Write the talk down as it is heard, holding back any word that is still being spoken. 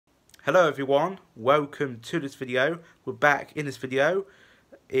Hello everyone, welcome to this video. We're back in this video.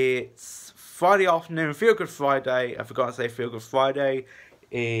 It's Friday afternoon, Feel Good Friday. I forgot to say Feel Good Friday.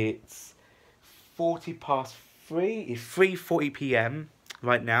 It's 40 past 3. It's 3:40 p.m.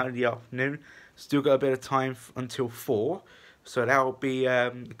 right now in the afternoon. Still got a bit of time until 4. So that'll be a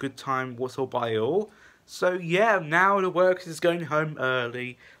good time, what's all by all. So yeah, now the worker is going home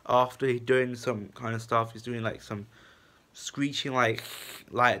early after he's doing some kind of stuff. He's doing like some screeching like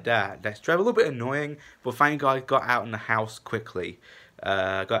that. That's a little bit annoying, but thank God I got out in the house quickly.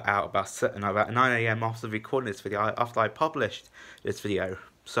 Got out about 9 a.m. after recording this video, after I published this video.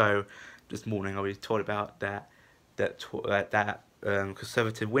 So this morning I was told about that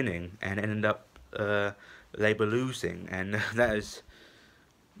Conservative winning and ended up Labour losing, and that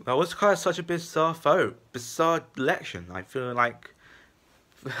was kind of such a bizarre bizarre election. I feel like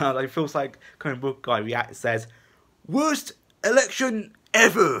it feels like comic book guy says, worst election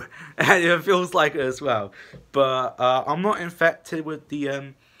ever, and it feels like it as well. But I'm not infected with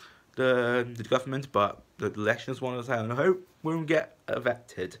the government, but the elections one as well, and I hope we won't get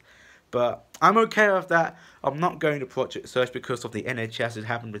affected. But I'm okay with that. I'm not going to Project Search because of the NHS. It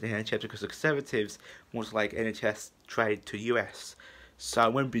happened with the NHS because the Conservatives was like NHS trade to US. So I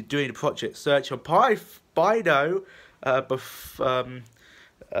won't be doing the Project Search on Bido, but for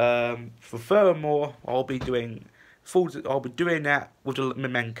furthermore, I'll be doing that with the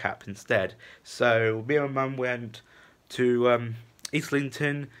men cap instead. So me and my mum went to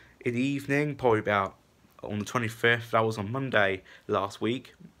Islington in the evening, probably about on the 25th. That was on Monday last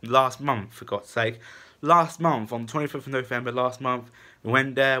month, for God's sake. Last month, on the 25th of November last month, we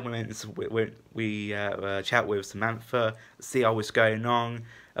went there. We chat with Samantha, see how it's going on,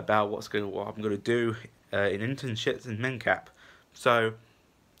 about what I'm gonna do in internships in MenCap. So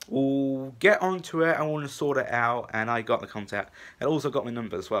we'll get onto it. I want to sort it out, and I got the contact, and also got my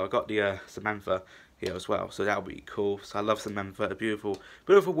number as well. I got the Samantha here as well, so that'll be cool. So I love Samantha, a beautiful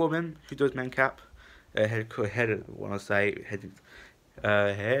woman who does MenCap. What's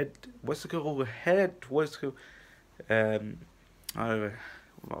it called? I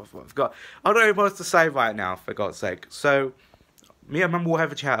forgot. I don't know what to say right now, for God's sake. So me and Mum will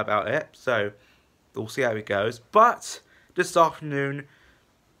have a chat about it. So we'll see how it goes. But this afternoon,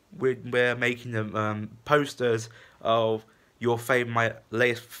 we're making them posters of my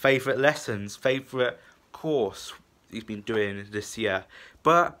latest favourite lessons, favourite course he's been doing this year.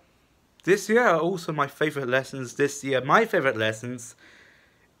 But this year, also my favourite lessons this year, my favourite lessons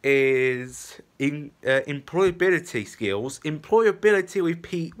is in employability skills. Employability with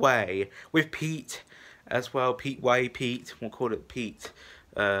Pete as well. We'll call it Pete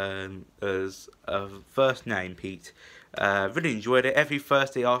as a first name, Pete. Really enjoyed it. Every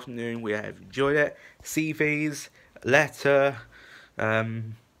Thursday afternoon we have enjoyed it. CVs, letter,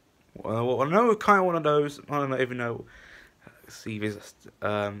 well, I know kind of one of those. I don't even know CVs,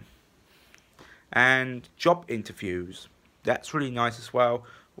 and job interviews. That's really nice as well.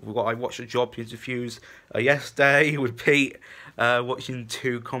 I watched the job interviews yesterday with Pete, watching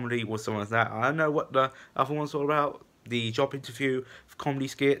 2 comedy or something like that. I don't know what the other one's all about. The job interview comedy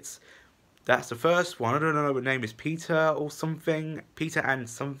skits. That's the first one. I don't know what name is, Peter or something. Peter and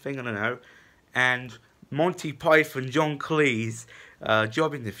something, I don't know. And Monty Python, John Cleese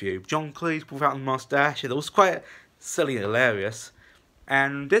job interview. John Cleese without a mustache. It was quite silly and hilarious.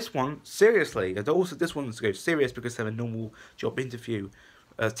 And this one, seriously. This one's good, serious, because they have a normal job interview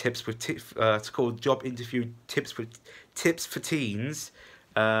it's called Job Interview Tips for Teens.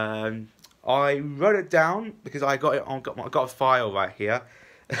 I wrote it down because I got a file right here.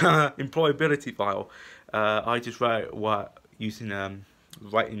 Employability file. I just wrote using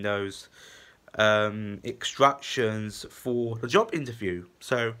writing those instructions for the job interview.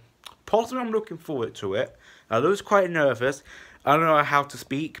 So possibly I'm looking forward to it. I was quite nervous. I don't know how to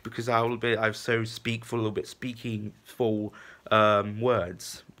speak because I'm so speaking full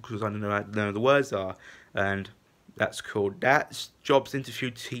words, because I don't know the words are, and that's called Jobs Interview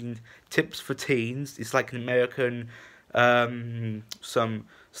Tips for Teens. It's like an American American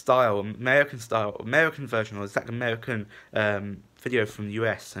version, or it's like American video from the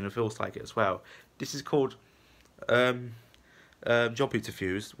US, and it feels like it as well. This is called job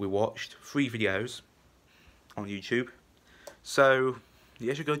interviews. We watched 3 videos on YouTube, so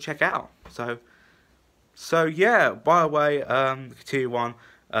you should go check out. So yeah, by the way, continue on,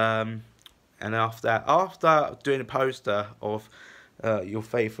 and after doing a poster of your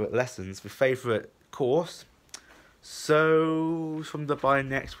favourite lessons, your favourite course. So from by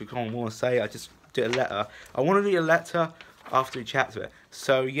next week, I want to say I just did a letter. I want to read a letter after we chat to it.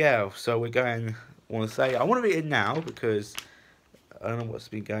 So yeah, so I want to say I want to read it now because I don't know what's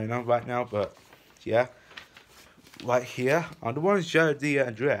been going on right now, but yeah. Right here, I don't want to show the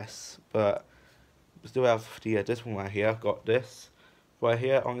address, but I still have this one right here. I've got this right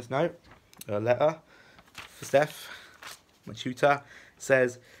here on this note, a letter for Steph, my tutor. It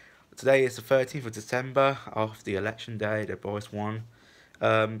says, today is the 13th of December, after the election day, the boys won.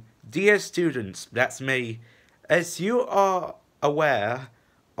 Dear students, that's me. As you are aware,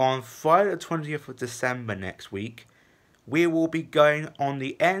 on Friday the 20th of December next week, we will be going on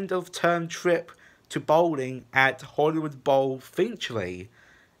the end of term trip to bowling at Hollywood Bowl, Finchley.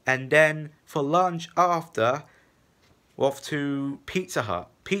 And then for lunch after, we're off to Pizza Hut.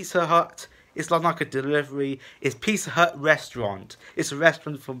 Pizza Hut is not like a delivery, it's Pizza Hut restaurant. It's a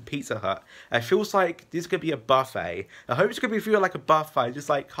restaurant from Pizza Hut. It feels like this could be a buffet. I hope it's gonna feel like a buffet, just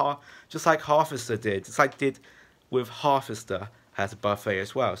like Harvester did. Just like did with Harvester has a buffet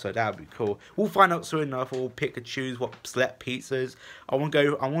as well. So that would be cool. We'll find out soon enough. We'll pick and choose what select pizzas. I want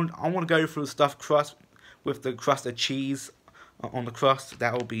to go through the stuffed crust with the crust of cheese on the crust.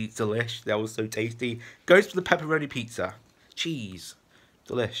 That will be delish. That was so tasty. Goes for the pepperoni pizza. Cheese.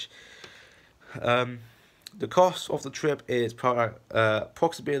 Delish. The cost of the trip is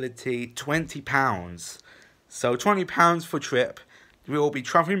approximately £20. So £20 for trip. We will be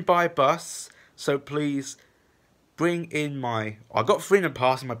travelling by bus. So please bring in I got freedom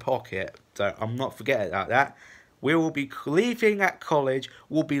pass in my pocket. So I'm not forgetting about that. We will be leaving at college.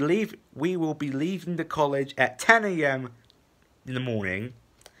 We will be leaving the college at 10 AM in the morning,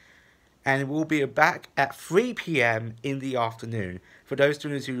 and we'll be back at 3 PM in the afternoon. For those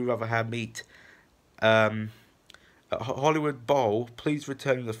students who would rather have meet at Hollywood Bowl, please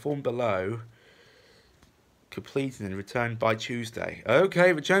return the form below. Completed and returned by Tuesday.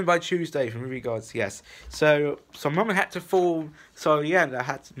 Okay, returned by Tuesday. From regards, yes. So mum had to form. So yeah,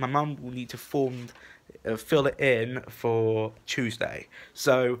 my mum will need to fill it in for Tuesday.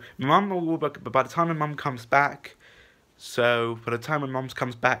 So my mum will, by the time my mum comes back. So by the time my mum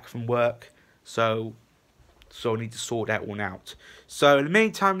comes back from work, so I need to sort that one out. So in the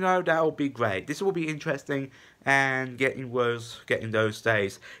meantime, though, that will be great. This will be interesting, and getting those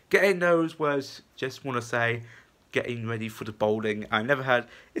was just want to say, getting ready for the bowling.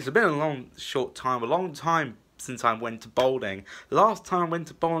 It's been a long time since I went to bowling. The last time I went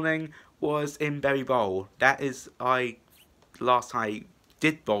to bowling was in Berry Bowl. That is last time I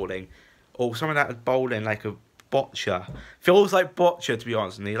did bowling, or some of that was bowling like a boccia. Feels like boccia, to be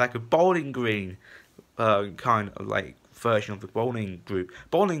honest with me, like a bowling green. Kind of like version of the bowling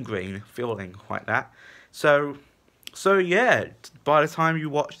green, feeling like that. So yeah, by the time you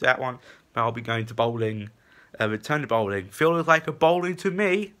watch that one, I'll be going to bowling, return to bowling. Feels like a bowling to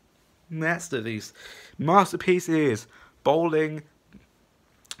me. Masterpiece it is. Bowling,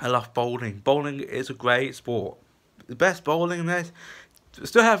 I love bowling. Bowling is a great sport. The best bowling there.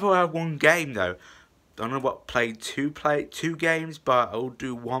 Still have one game though. Don't know what play two games, but I'll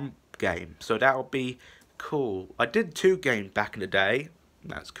do one game, so that'll be cool. I did 2 games back in the day.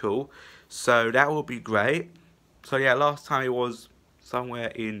 That's cool. So that will be great. So yeah, last time it was somewhere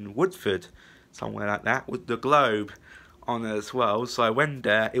in Woodford, somewhere like that, with the Globe on it as well. So I went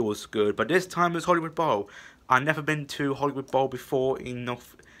there. It was good. But this time it was Hollywood Bowl. I've never been to Hollywood Bowl before in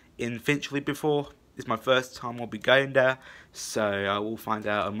Finchley before. It's my first time I'll be going there. So I will find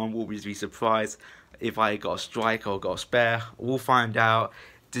out. And Mum will be surprised if I got a strike or got a spare. We'll find out.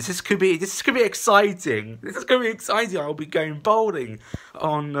 This could be exciting. This is gonna be exciting. I'll be going bowling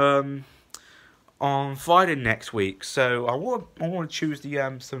on Friday next week. So I want to choose the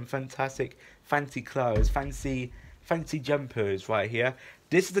some fantastic fancy clothes, fancy jumpers right here.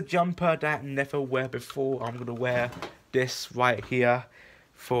 This is the jumper that I never wear before. I'm gonna wear this right here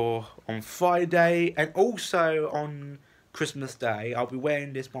on Friday, and also on Christmas Day. I'll be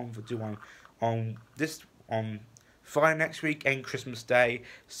wearing this one on Friday next week and Christmas Day.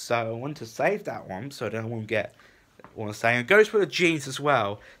 So I want to save that one so that I won't get what I'm saying. It goes for the jeans as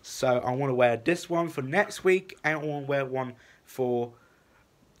well. So I want to wear this one for next week, and I want to wear one for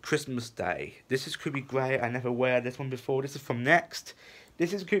Christmas Day. Could be great. I never wear this one before. This is from Next.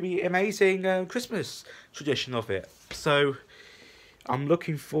 Could be amazing Christmas tradition of it. So I'm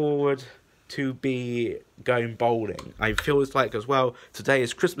looking forward to be going bowling. I feel it's like as well, today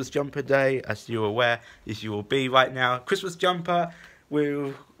is Christmas jumper day, as you're aware, as you will be right now. Christmas jumper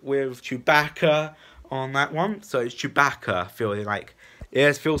with Chewbacca on that one. So it's Chewbacca feeling like,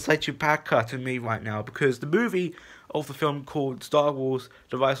 yes, feels like Chewbacca to me right now, because the movie of the film called Star Wars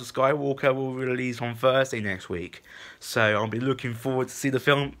The Rise of Skywalker will release on Thursday next week. So I'll be looking forward to see the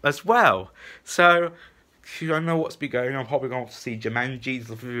film as well. So I don't know what's been going on. I'm probably going to see Jumanji. This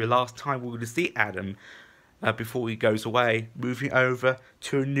is the last time we're going to see Adam before he goes away, moving over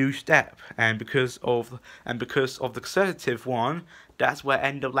to a new step. And because of the Conservative one, that's where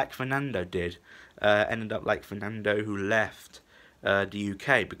end up like Fernando did. Ended up like Fernando, who left the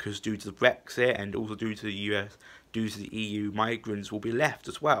UK because due to the Brexit and also due to the US, due to the EU, migrants will be left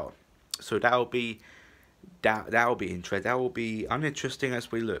as well. So that'll be interesting. That will be uninteresting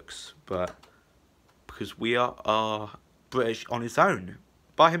as we looks, but because we are British on his own,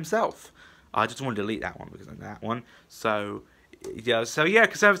 by himself. I just want to delete that one because of that one. So yeah,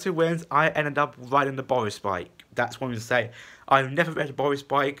 Conservative wins. I ended up riding the Boris bike. That's what I'm gonna say. I've never ridden a Boris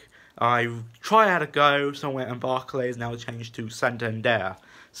bike. I tried how to go somewhere in Barclays, now changed to Santander.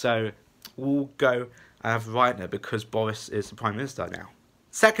 So we'll go and have ridden it because Boris is the Prime Minister now.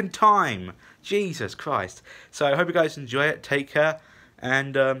 Second time! Jesus Christ. So I hope you guys enjoy it. Take care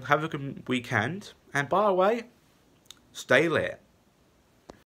and have a good weekend. And by the way, stay lit.